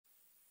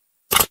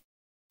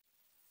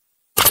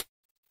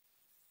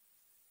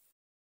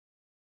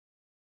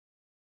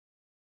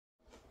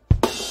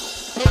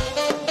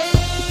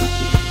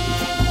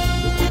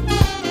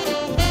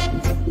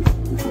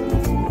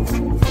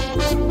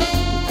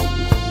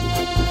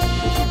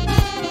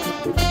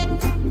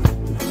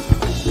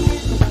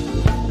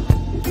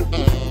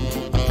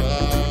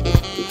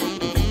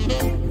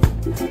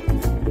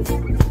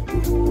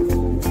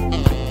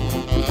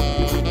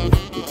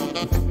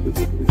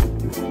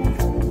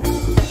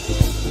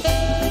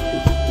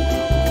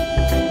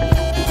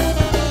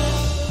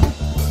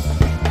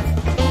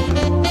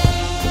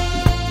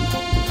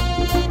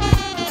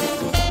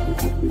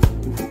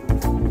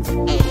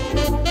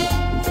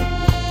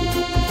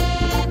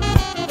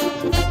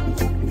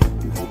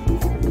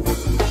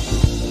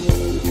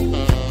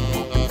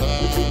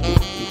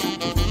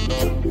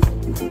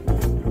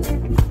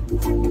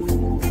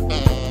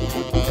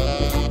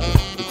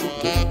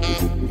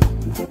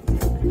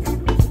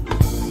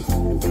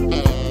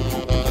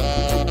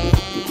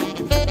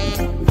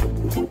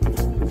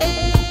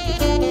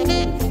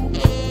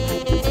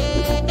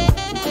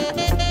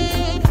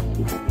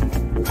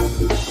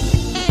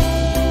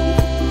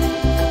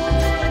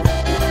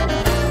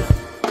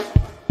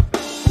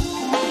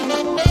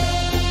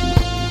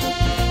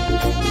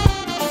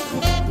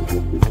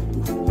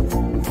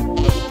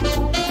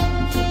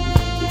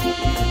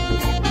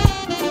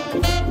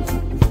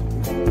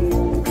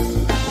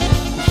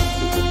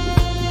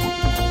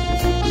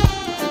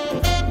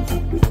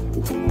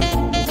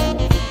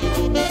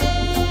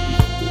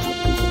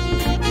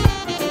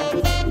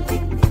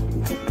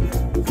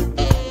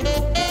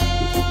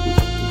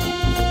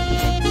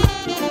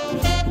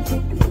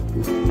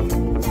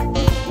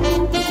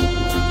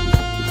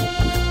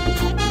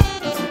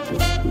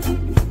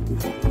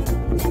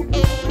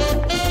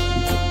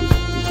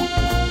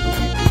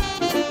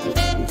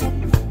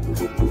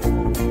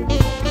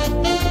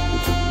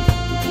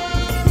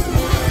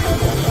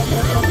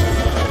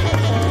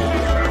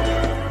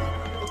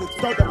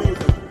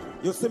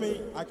me,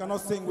 I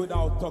cannot sing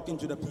without talking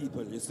to the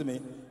people, you see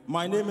me.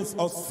 My name is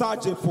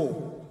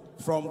Osagyefo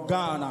from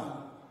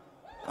Ghana.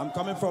 I'm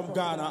coming from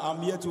Ghana.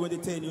 I'm here to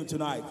entertain you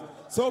tonight.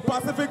 So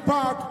Pacific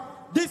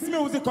Park, this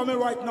music coming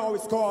right now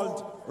is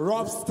called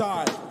Rough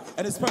Style.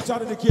 And a special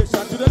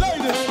dedication to the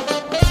ladies.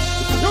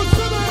 You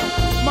see me?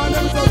 My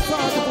name is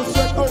Osagyefo,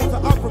 straight out to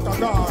Africa,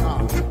 Ghana.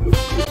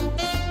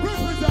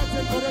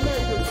 Representing for the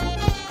ladies.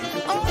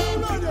 Are you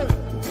ready?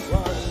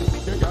 Well,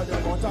 they get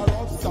them on a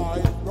rough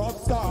style, rough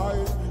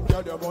style.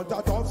 Get them on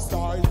a tough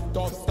style,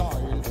 tough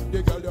style.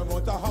 They get them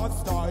on a hot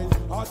style,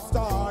 hot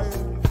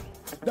style.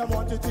 They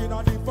want it in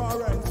a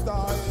different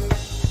style.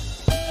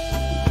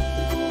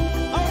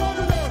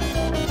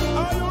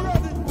 Are you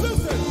ready?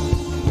 Listen.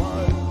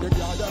 Well, the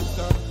girl them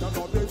say, them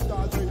know the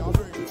style they a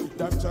bring.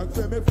 Them check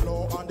for me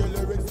flow and the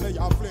lyrics they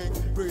a fling.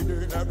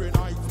 Reading every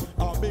night,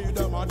 I meet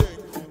them a ding.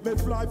 Me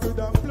fly to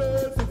them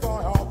place if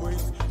I have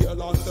wings.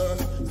 Girl on there,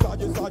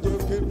 Saji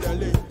keep the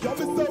link. Yo,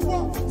 me say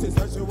what? She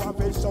said she want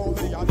to show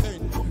me a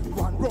thing.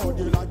 One road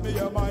you like me,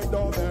 and my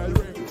doorbell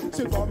ring.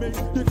 She for me,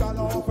 the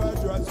color of her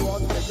dress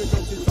was big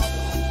because she's a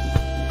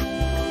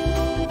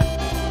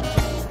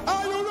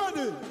Are you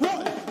ready?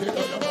 What? They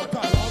got them out a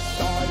rough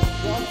style,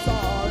 rough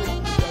style.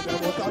 They got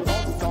them out a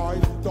tough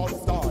style, tough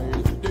style.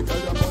 They got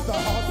them out a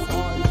hot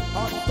style,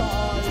 hot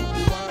style.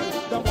 Well,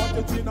 they want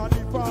it in a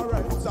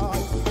different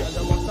style. They got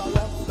them out a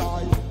rough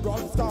style,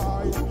 rough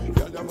style. They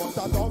got them out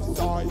a tough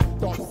style,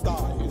 tough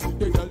style.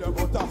 They got them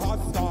out a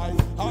hot style,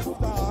 hot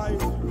style.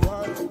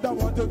 Well, they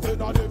want it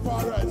in a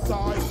different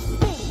style.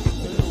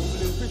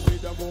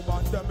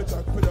 Woman, them me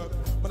check for them.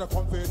 When I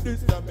come for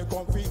this, them me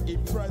come for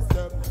impress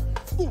them.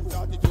 Good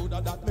attitude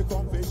and that me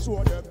come for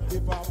show them.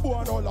 If a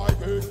boy don't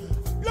like it,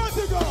 let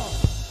it go.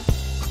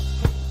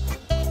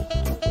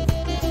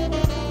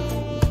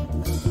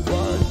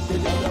 Well, they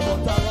get them out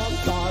a rough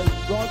style,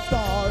 rough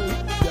style.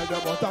 Get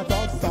them out a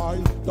tough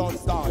style, tough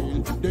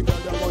style. They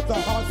get them out a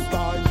hot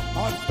style,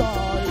 hot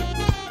style.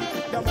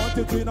 They want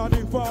it in a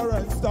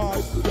different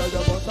style. Get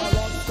them out a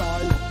rough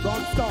style,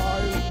 rough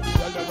style.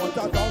 Get them out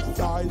a tough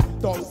style,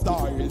 tough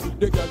style.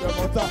 They get them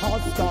out a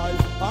hot style,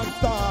 hot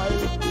style.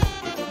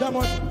 Them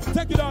on,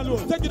 take it down low,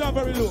 take it down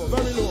very low,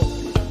 very low.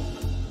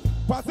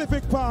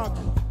 Pacific Park.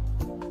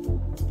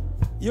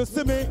 You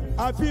see me,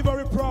 I feel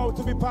very proud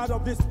to be part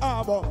of this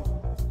album.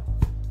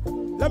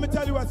 Let me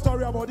tell you a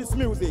story about this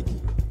music.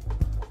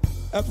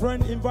 A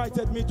friend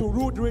invited me to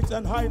Rudrich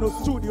and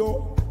Hino's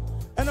studio.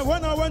 And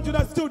when I went to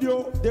that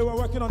studio, they were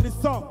working on this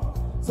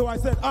song. So I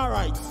said, all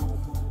right,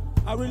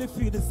 I really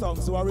feel this song,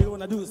 so I really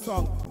want to do the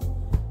song.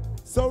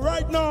 So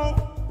right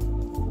now,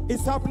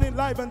 it's happening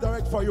live and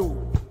direct for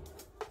you.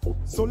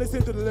 So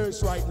listen to the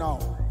lyrics right now.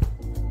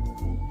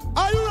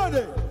 Are you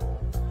ready?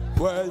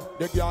 Well,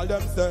 the girl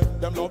them say,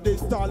 them love this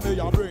style me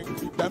a bring.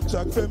 Them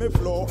check for me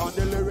flow and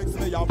the lyrics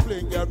me a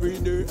fling. Every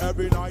day,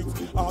 every night,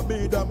 I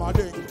meet them a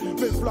ding.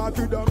 Me fly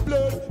to them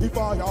place if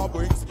I have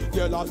wings.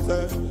 Girl I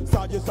say,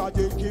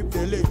 Saji keep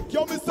the link.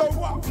 Yo me say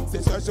what? She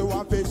say she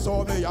want to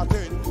show me a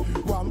thing.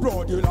 One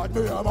broad you like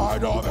me and my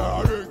daughter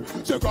a ring.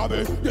 She call me,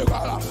 you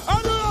call her.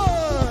 Are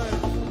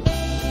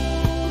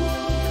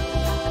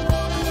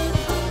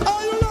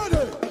you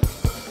ready?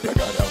 They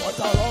get them what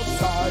a rough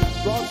style,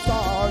 rough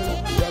style.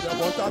 Get them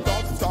what a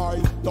tough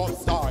style, tough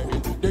style.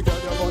 They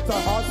get them what a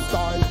hot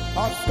style,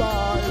 hot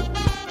style.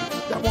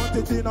 They want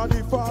it in a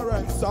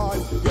different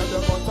style. Get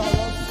them what a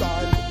rough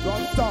style,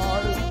 rough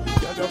style.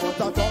 Get them what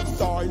a tough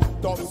style,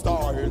 tough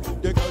style.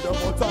 They get them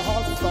what a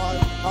hot style,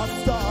 hot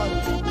style.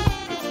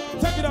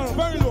 Take it down,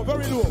 very low,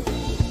 very low.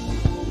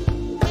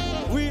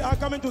 We are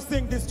coming to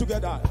sing this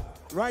together.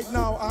 Right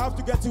now, I have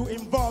to get you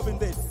involved in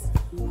this.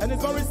 And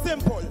it's very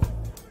simple.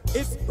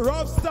 It's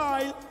rough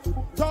style,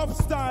 tough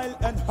style,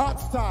 and hot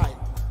style.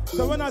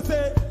 So when I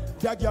say,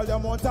 the girl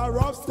them want a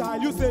rough style,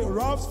 you say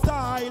rough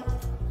style.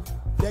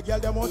 The girl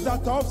them want a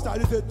tough style,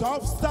 you say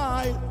tough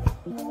style.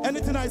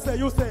 Anything I say,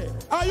 you say,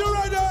 are you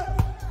ready?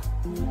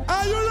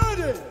 Are you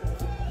ready?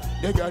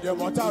 The girl them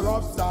want a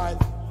rough style.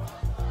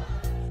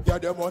 The girl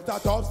them want a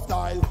tough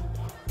style.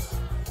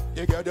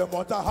 The girl them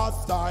want a hot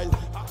style.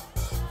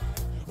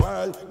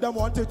 Well, them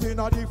want it in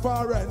a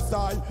different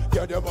style.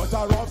 Girl them want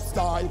a rough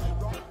style.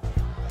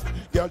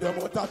 Girl them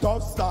want a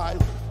tough style.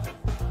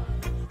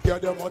 Girl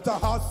them want a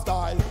hot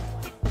style.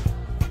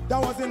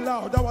 That wasn't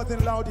loud, that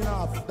wasn't loud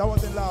enough. That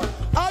wasn't loud.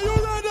 Are you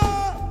ready?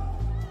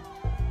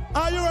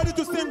 Are you ready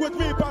to sing with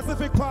me,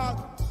 Pacific Park?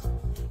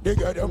 They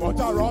get them want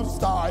a rough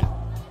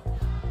style.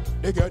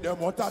 They get them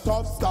want a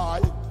tough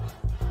style.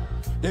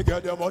 They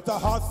get them want a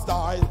hot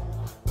style.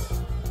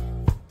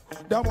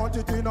 They want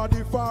it in a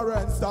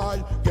different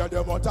style. Get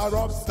them want a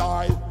rough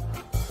style.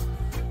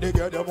 They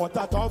get them want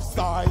a tough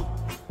style.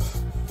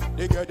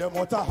 They get them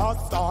want a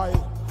hot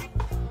style.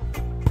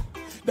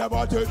 They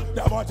want it,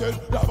 they want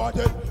it, they want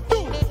it.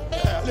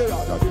 Yeah, they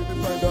rather give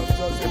me friend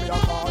just give me a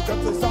call. Just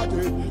to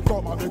Saji,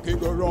 come and make it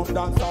go round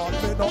and start.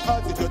 Me no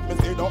hesitate, me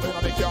say nothing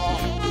on the car.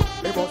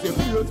 It must be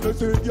feels, me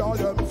see y'all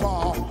them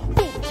far. Me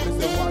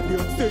say one you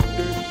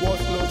Cindy,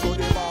 was close to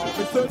the bar.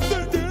 Me say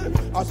Cindy,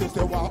 I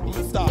say what me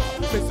start.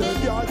 Me say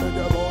y'all me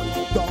the boy,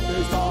 don't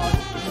be sad.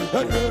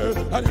 Anyway,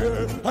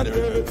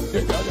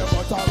 they get them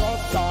out a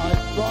rough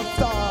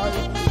style.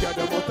 Get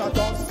them out a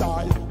tough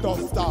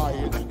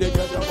style. They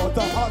get them out a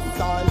hot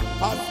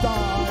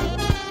style.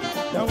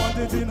 They want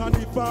it in on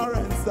the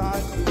foreign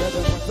side. Get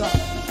them out a...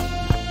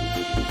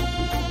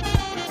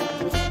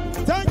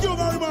 Thank you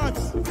very much.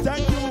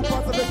 Thank you,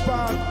 Pacific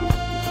Park.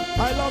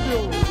 I love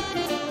you.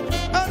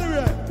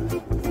 Anyway.